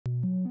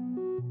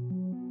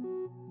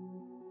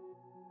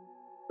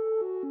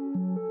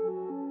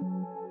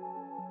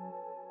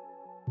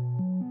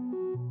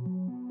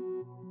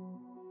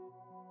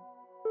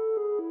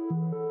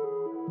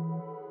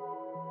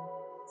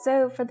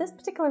So for this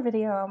particular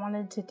video, I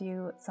wanted to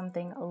do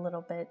something a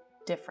little bit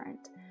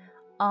different.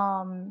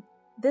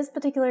 This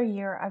particular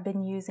year, I've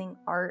been using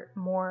art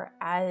more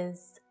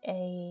as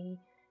a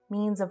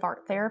means of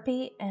art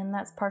therapy, and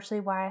that's partially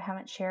why I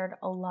haven't shared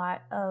a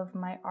lot of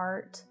my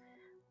art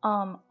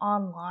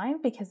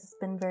online, because it's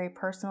been very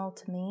personal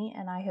to me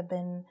and I have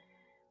been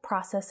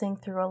processing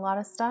through a lot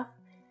of stuff.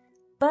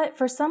 But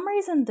for some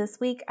reason this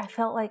week, I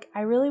felt like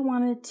I really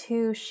wanted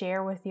to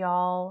share with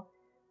y'all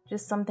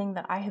just something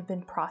that I have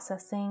been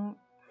processing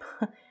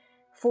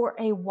for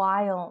a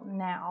while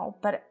now,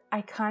 but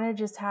I kind of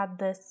just had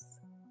this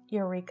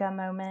eureka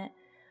moment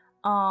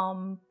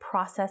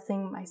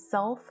processing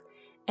myself,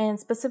 and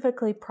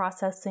specifically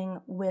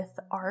processing with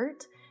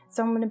art.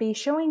 So I'm going to be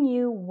showing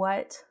you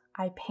what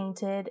I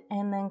painted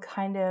and then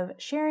kind of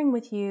sharing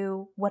with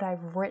you what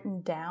I've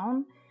written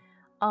down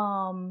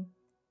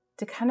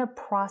to kind of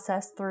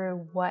process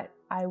through what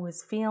I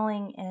was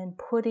feeling and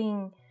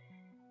putting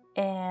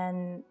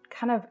an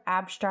kind of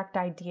abstract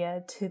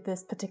idea to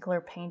this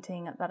particular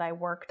painting that I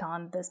worked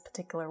on this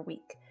particular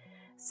week.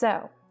 So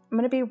I'm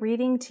going to be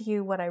reading to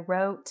you what I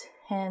wrote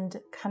and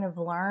kind of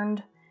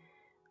learned,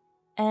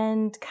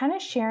 and kind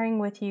of sharing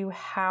with you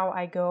how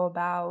I go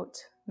about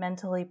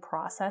mentally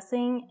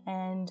processing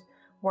and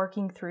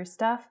working through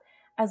stuff,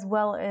 as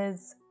well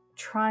as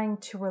trying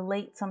to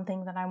relate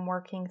something that I'm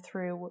working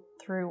through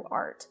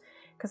art.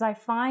 Because I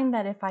find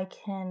that if I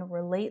can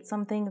relate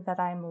something that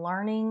I'm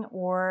learning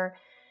or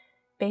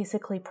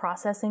basically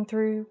processing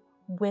through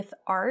with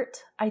art,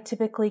 I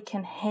typically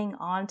can hang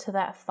on to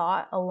that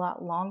thought a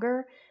lot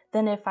longer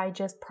than if I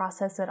just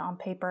process it on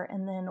paper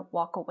and then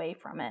walk away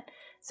from it.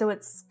 So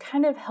it's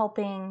kind of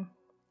helping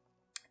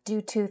do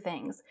two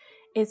things.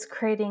 It's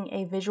creating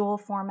a visual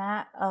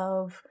format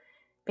of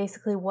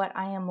basically what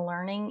I am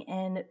learning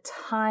and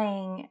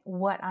tying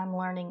what I'm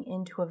learning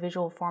into a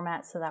visual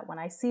format so that when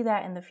I see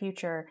that in the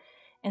future,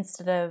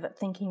 instead of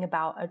thinking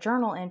about a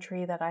journal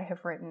entry that I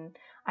have written,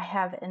 I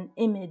have an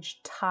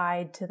image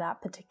tied to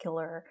that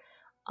particular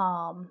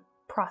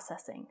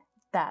processing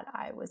that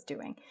I was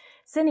doing.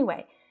 So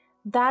anyway,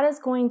 that is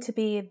going to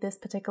be this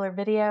particular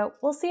video.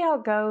 We'll see how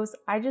it goes.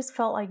 I just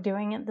felt like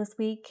doing it this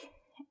week.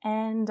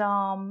 And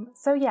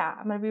so yeah,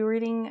 I'm going to be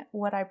reading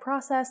what I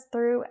processed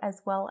through,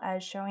 as well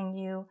as showing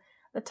you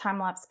the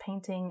time-lapse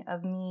painting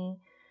of me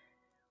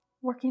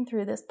working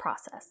through this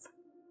process.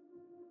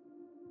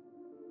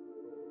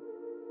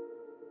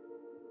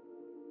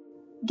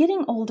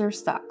 Getting older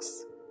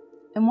sucks.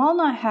 And while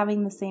not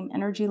having the same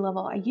energy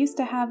level I used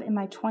to have in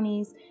my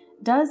 20s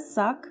does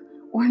suck,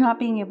 or not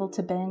being able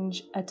to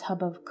binge a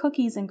tub of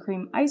cookies and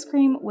cream ice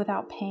cream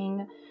without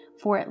paying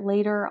for it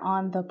later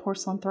on the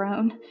porcelain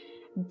throne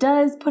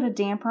does put a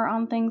damper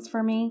on things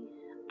for me.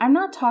 I'm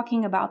not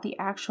talking about the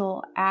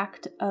actual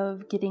act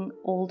of getting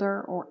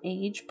older or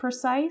age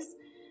precise,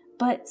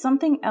 but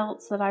something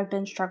else that I've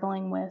been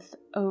struggling with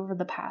over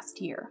the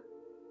past year.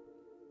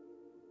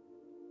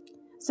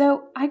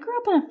 So I grew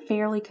up in a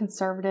fairly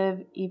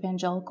conservative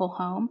evangelical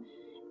home,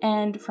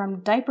 and from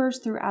diapers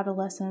through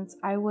adolescence,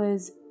 I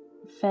was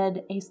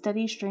fed a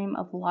steady stream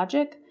of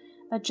logic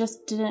that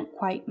just didn't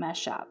quite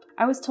mesh up.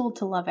 I was told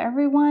to love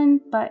everyone,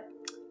 but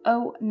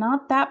oh,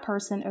 not that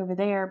person over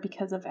there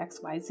because of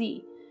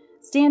XYZ.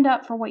 Stand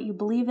up for what you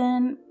believe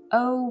in.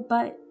 Oh,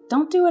 but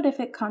don't do it if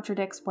it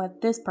contradicts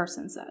what this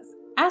person says.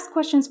 Ask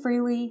questions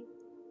freely,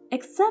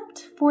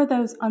 except for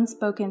those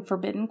unspoken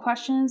forbidden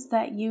questions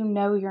that you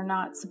know you're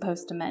not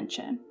supposed to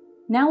mention.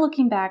 Now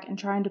looking back and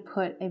trying to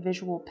put a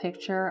visual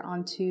picture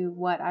onto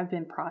what I've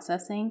been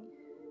processing,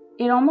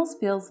 it almost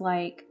feels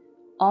like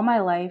all my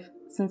life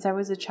since I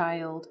was a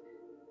child,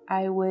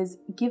 I was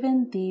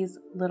given these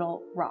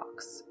little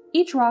rocks.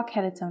 Each rock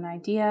had its own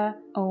idea,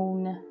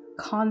 own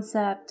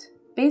concept.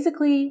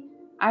 Basically,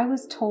 I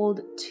was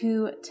told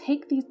to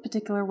take these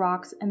particular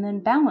rocks and then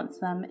balance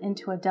them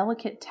into a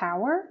delicate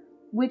tower,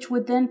 which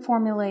would then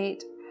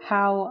formulate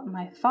how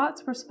my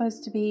thoughts were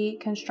supposed to be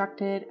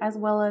constructed, as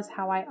well as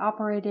how I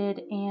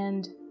operated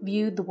and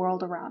viewed the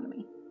world around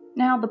me.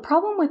 Now, the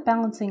problem with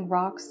balancing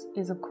rocks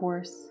is, of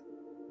course,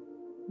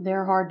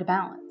 they're hard to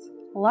balance.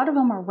 A lot of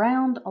them are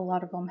round, a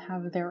lot of them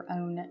have their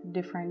own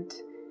different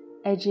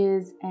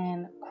edges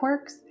and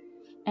quirks,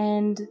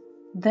 and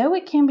though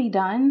it can be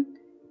done,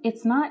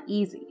 it's not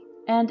easy.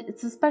 And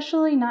it's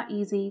especially not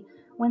easy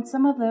when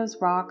some of those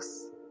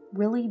rocks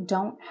really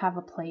don't have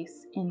a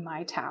place in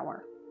my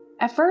tower.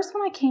 At first,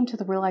 when I came to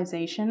the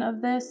realization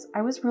of this,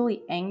 I was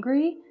really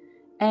angry,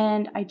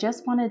 and I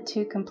just wanted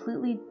to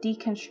completely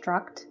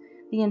deconstruct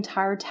the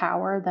entire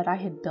tower that I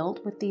had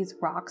built with these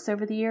rocks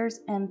over the years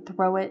and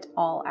throw it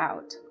all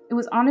out. It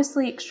was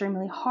honestly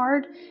extremely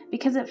hard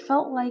because it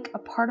felt like a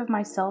part of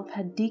myself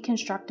had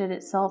deconstructed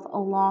itself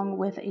along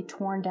with a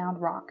torn down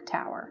rock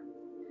tower.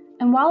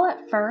 And while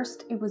at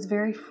first it was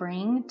very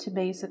freeing to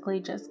basically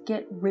just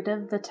get rid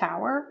of the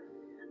tower,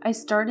 I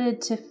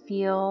started to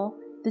feel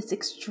this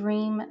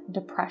extreme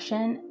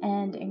depression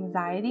and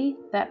anxiety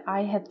that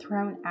I had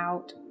thrown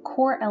out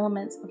core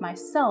elements of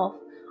myself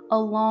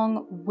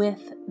along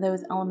with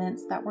those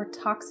elements that were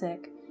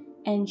toxic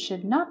and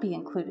should not be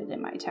included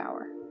in my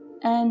tower.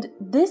 And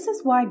this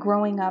is why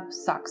growing up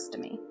sucks to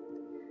me.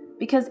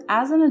 Because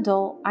as an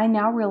adult, I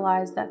now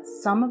realize that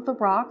some of the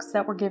rocks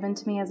that were given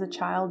to me as a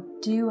child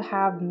do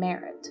have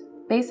merit.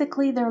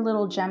 Basically, they're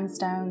little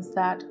gemstones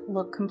that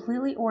look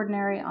completely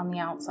ordinary on the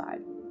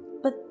outside.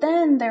 But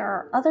then there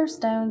are other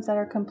stones that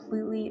are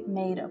completely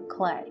made of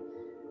clay.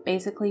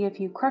 Basically, if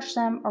you crush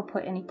them or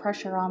put any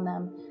pressure on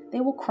them,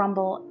 they will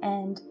crumble,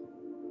 and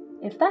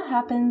if that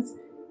happens,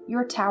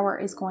 your tower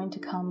is going to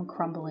come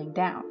crumbling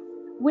down.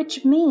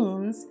 Which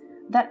means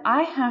that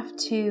I have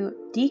to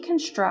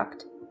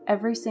deconstruct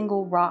every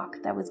single rock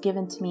that was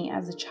given to me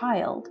as a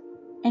child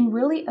and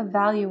really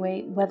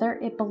evaluate whether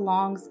it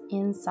belongs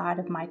inside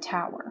of my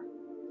tower.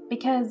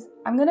 Because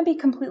I'm going to be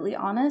completely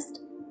honest,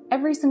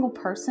 every single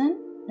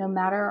person, no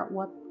matter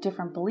what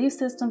different belief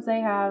systems they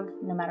have,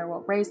 no matter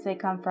what race they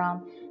come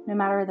from, no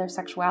matter their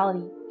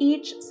sexuality,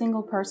 each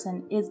single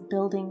person is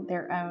building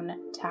their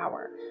own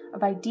tower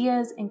of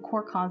ideas and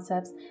core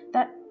concepts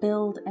that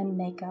build and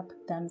make up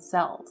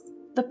themselves.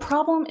 The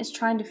problem is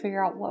trying to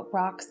figure out what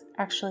rocks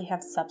actually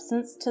have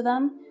substance to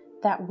them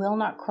that will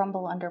not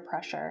crumble under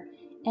pressure,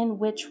 and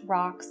which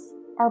rocks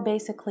are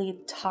basically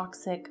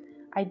toxic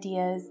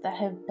ideas that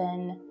have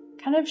been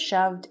kind of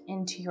shoved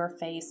into your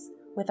face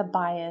with a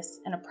bias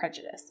and a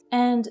prejudice.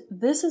 And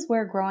this is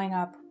where growing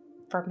up,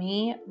 for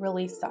me,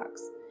 really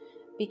sucks.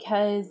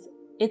 Because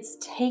it's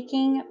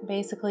taking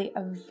basically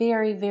a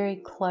very, very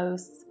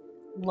close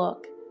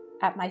look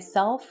at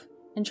myself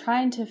and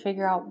trying to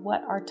figure out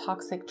what are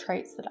toxic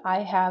traits that I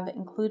have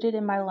included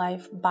in my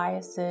life,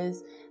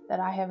 biases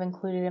that I have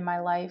included in my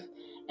life,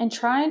 and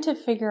trying to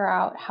figure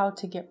out how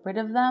to get rid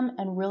of them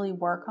and really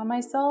work on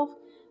myself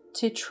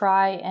to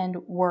try and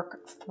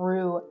work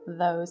through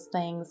those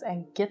things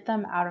and get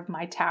them out of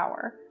my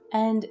tower.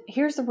 And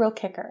here's the real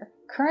kicker.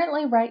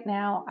 Currently, right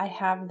now, I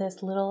have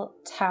this little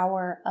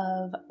tower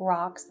of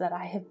rocks that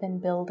I have been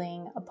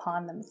building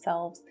upon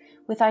themselves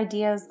with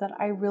ideas that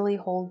I really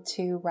hold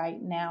to right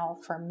now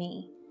for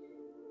me.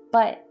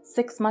 But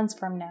 6 months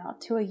from now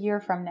to a year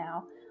from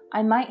now,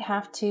 I might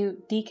have to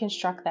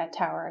deconstruct that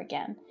tower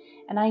again.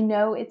 And I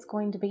know it's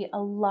going to be a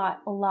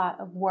lot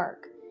of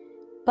work.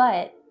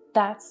 But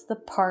that's the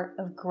part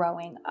of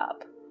growing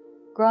up.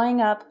 Growing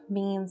up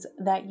means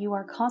that you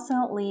are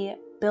constantly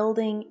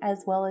building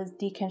as well as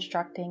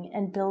deconstructing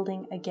and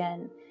building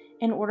again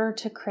in order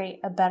to create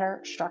a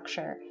better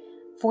structure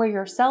for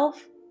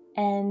yourself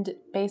and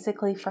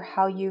basically for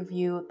how you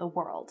view the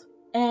world.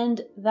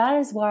 And that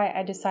is why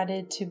I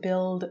decided to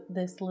build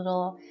this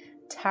little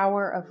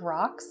tower of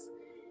rocks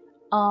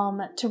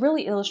to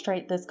really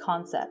illustrate this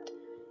concept.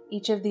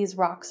 Each of these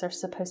rocks are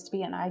supposed to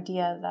be an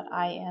idea that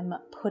I am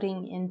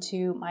putting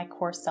into my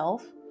core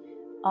self.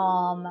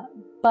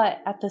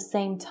 But at the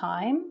same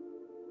time,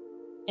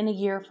 in a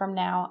year from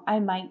now, I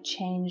might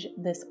change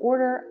this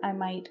order. I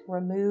might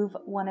remove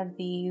one of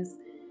these,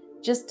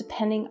 just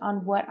depending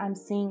on what I'm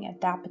seeing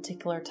at that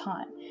particular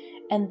time.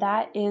 And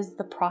that is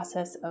the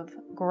process of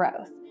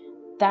growth.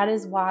 That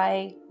is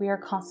why we are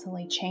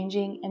constantly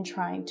changing and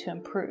trying to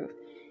improve.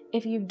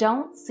 If you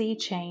don't see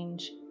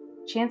change,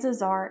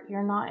 chances are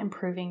you're not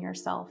improving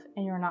yourself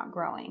and you're not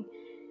growing.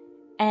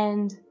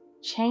 And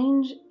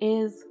change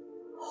is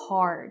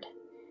hard.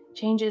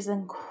 Change is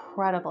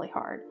incredibly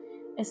hard,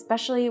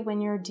 especially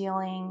when you're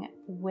dealing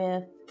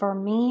with, for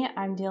me,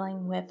 I'm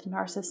dealing with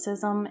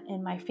narcissism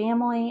in my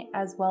family,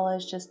 as well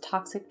as just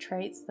toxic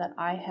traits that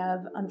I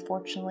have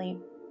unfortunately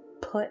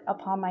put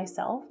upon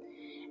myself,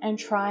 and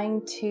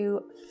trying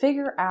to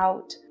figure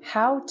out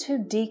how to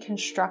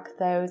deconstruct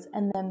those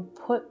and then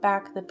put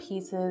back the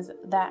pieces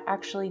that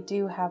actually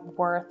do have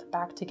worth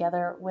back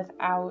together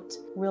without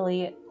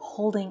really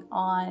holding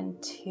on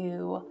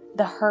to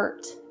the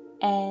hurt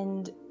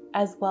and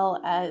as well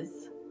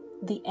as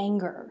the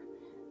anger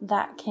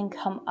that can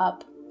come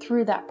up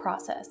through that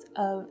process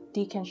of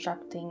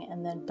deconstructing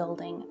and then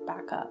building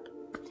back up.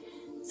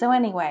 So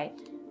anyway,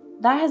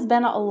 that has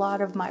been a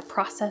lot of my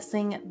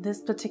processing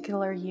this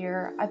particular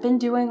year. I've been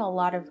doing a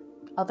lot of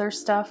other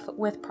stuff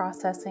with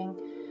processing.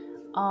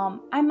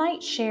 I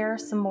might share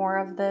some more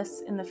of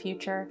this in the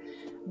future,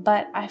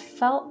 but I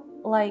felt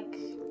like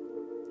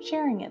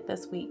sharing it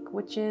this week,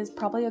 which is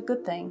probably a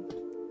good thing.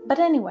 But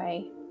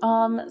anyway,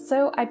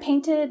 so I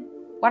painted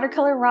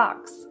watercolor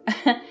rocks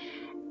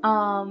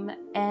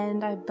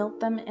and I built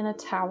them in a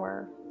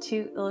tower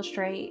to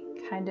illustrate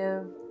kind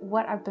of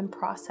what I've been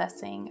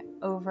processing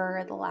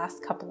over the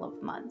last couple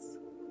of months.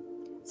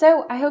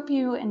 So I hope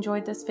you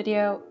enjoyed this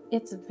video.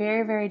 It's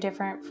very, very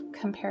different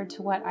compared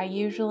to what I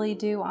usually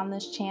do on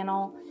this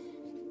channel,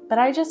 but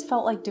I just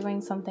felt like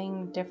doing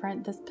something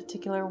different this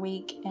particular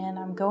week, and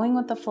I'm going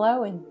with the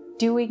flow and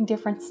doing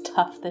different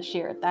stuff this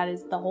year. That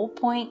is the whole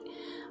point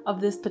of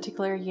this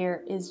particular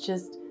year, is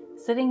just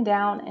sitting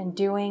down and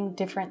doing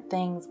different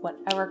things,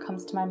 whatever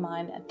comes to my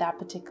mind at that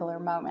particular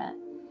moment.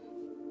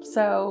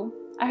 So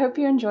I hope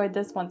you enjoyed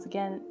this once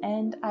again,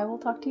 and I will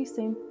talk to you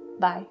soon.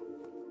 Bye.